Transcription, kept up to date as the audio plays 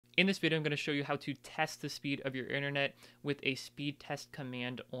In this video, I'm going to show you how to test the speed of your internet with a speed test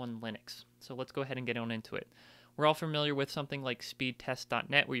command on Linux. So let's go ahead and get on into it. We're all familiar with something like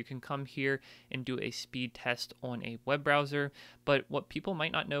speedtest.net, where you can come here and do a speed test on a web browser. But what people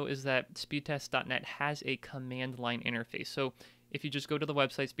might not know is that speedtest.net has a command line interface. So if you just go to the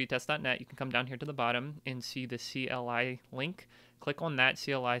website speedtest.net, you can come down here to the bottom and see the CLI link. Click on that.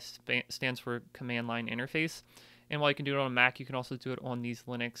 CLI stands for command line interface. And while you can do it on a Mac, you can also do it on these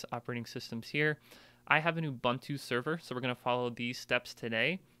Linux operating systems here. I have an Ubuntu server, so we're going to follow these steps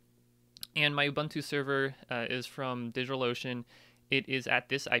today. And my Ubuntu server is from DigitalOcean. It is at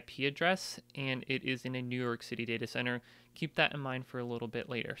this IP address, and it is in a New York City data center. Keep that in mind for a little bit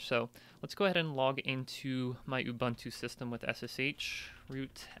later. So let's go ahead and log into my Ubuntu system with SSH,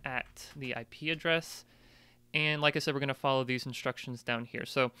 root at the IP address. And like I said, we're going to follow these instructions down here.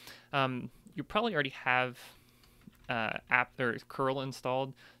 So you probably already have apt or curl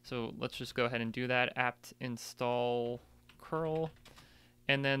installed, so let's just go ahead and do that. Apt install curl,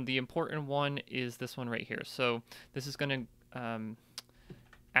 and then the important one is this one right here. So this is going to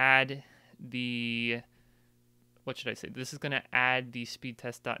add the, what should I say? This is going to add the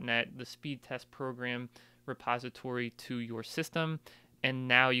speedtest.net, the speed test program repository to your system, and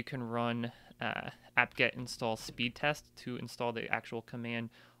now you can run apt-get install speedtest to install the actual command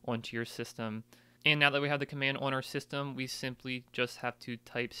onto your system. And now that we have the command on our system, we simply just have to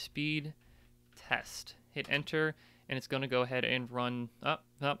type speed test, hit enter, and it's going to go ahead and run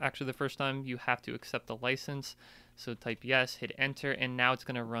actually the first time you have to accept the license. So type yes, hit enter, and now it's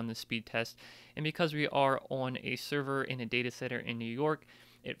going to run the speed test. And because we are on a server in a data center in New York,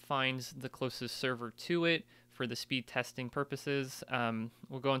 it finds the closest server to it for the speed testing purposes.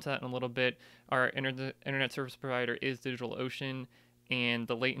 We'll go into that in a little bit. Our internet service provider is DigitalOcean, and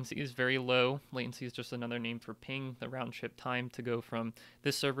the latency is very low. Latency is just another name for ping, the round trip time to go from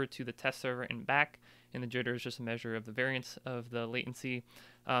this server to the test server and back. And the jitter is just a measure of the variance of the latency.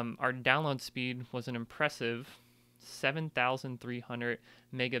 Our download speed was an impressive 7,300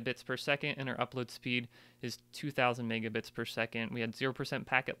 megabits per second, and our upload speed is 2,000 megabits per second. We had 0%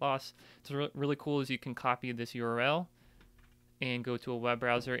 packet loss. What's really cool is you can copy this URL and go to a web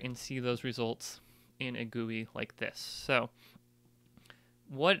browser and see those results in a GUI like this. So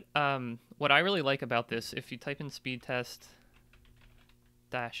what I really like about this, if you type in speedtest-h,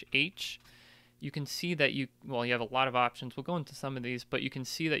 you can see that you have a lot of options. We'll go into some of these, but you can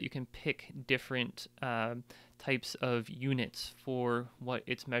see that you can pick different types of units for what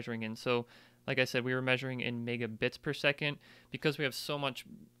it's measuring in. So like I said, we were measuring in megabits per second. Because we have so much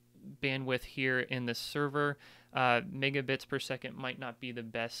bandwidth here in the server, megabits per second might not be the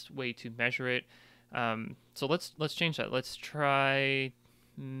best way to measure it. So let's change that. Let's try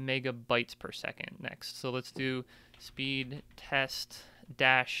megabytes per second next. So let's do speed test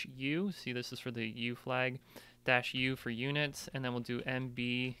 -u. See, this is for the U flag, -u for units, and then we'll do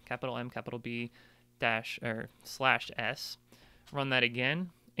MB, capital M, capital B, /s. Run that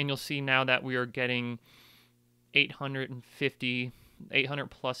again, and you'll see now that we are getting 800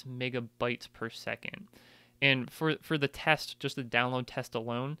 plus megabytes per second. And for the test, just the download test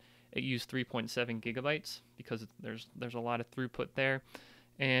alone, it used 3.7 gigabytes because there's a lot of throughput there.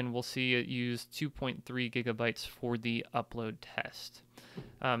 And we'll see it used 2.3 gigabytes for the upload test.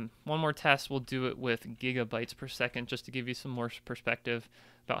 One more test, we'll do it with gigabytes per second just to give you some more perspective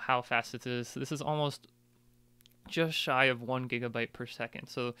about how fast it is. This is almost just shy of 1 gigabyte per second.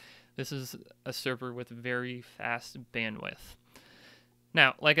 So this is a server with very fast bandwidth.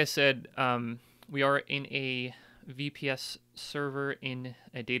 Now, like I said, we are in a VPS server in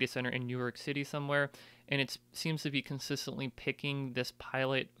a data center in New York City somewhere, and it seems to be consistently picking this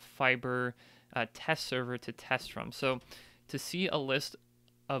pilot fiber test server to test from. So to see a list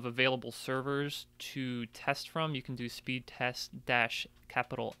of available servers to test from, you can do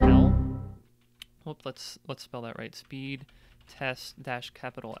speedtest-L. Whoop, let's spell that right.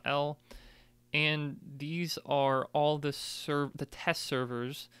 Speedtest-L. And these are all the test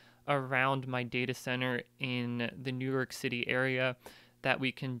servers around my data center in the New York City area that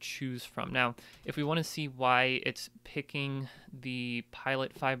we can choose from. Now, if we want to see why it's picking the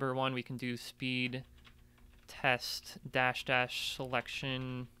pilot fiber one, we can do speed test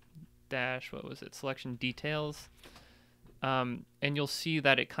 --selection selection details. And you'll see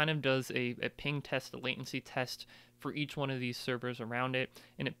that it kind of does a ping test, a latency test for each one of these servers around it,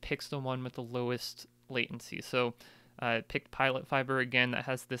 and it picks the one with the lowest latency. So it picked pilot fiber again that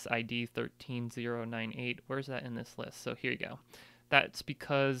has this ID 13098. Where's that in this list? So here you go. That's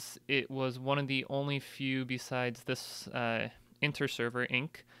because it was one of the only few besides this Interserver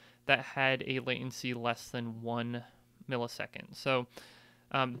Inc. that had a latency less than 1 millisecond. So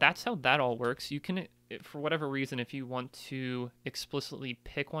That's how that all works. You can, for whatever reason, if you want to explicitly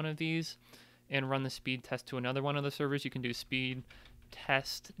pick one of these and run the speed test to another one of the servers, you can do speed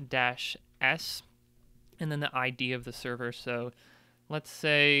test -s and then the ID of the server. So let's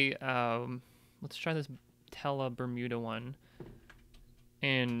say, let's try this Tela Bermuda one.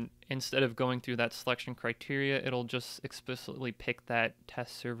 And instead of going through that selection criteria, it'll just explicitly pick that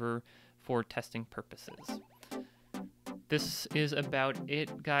test server for testing purposes. This is about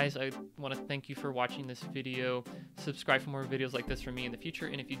it, guys. I want to thank you for watching this video. Subscribe for more videos like this from me in the future,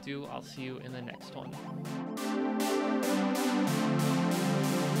 and if you do, I'll see you in the next one.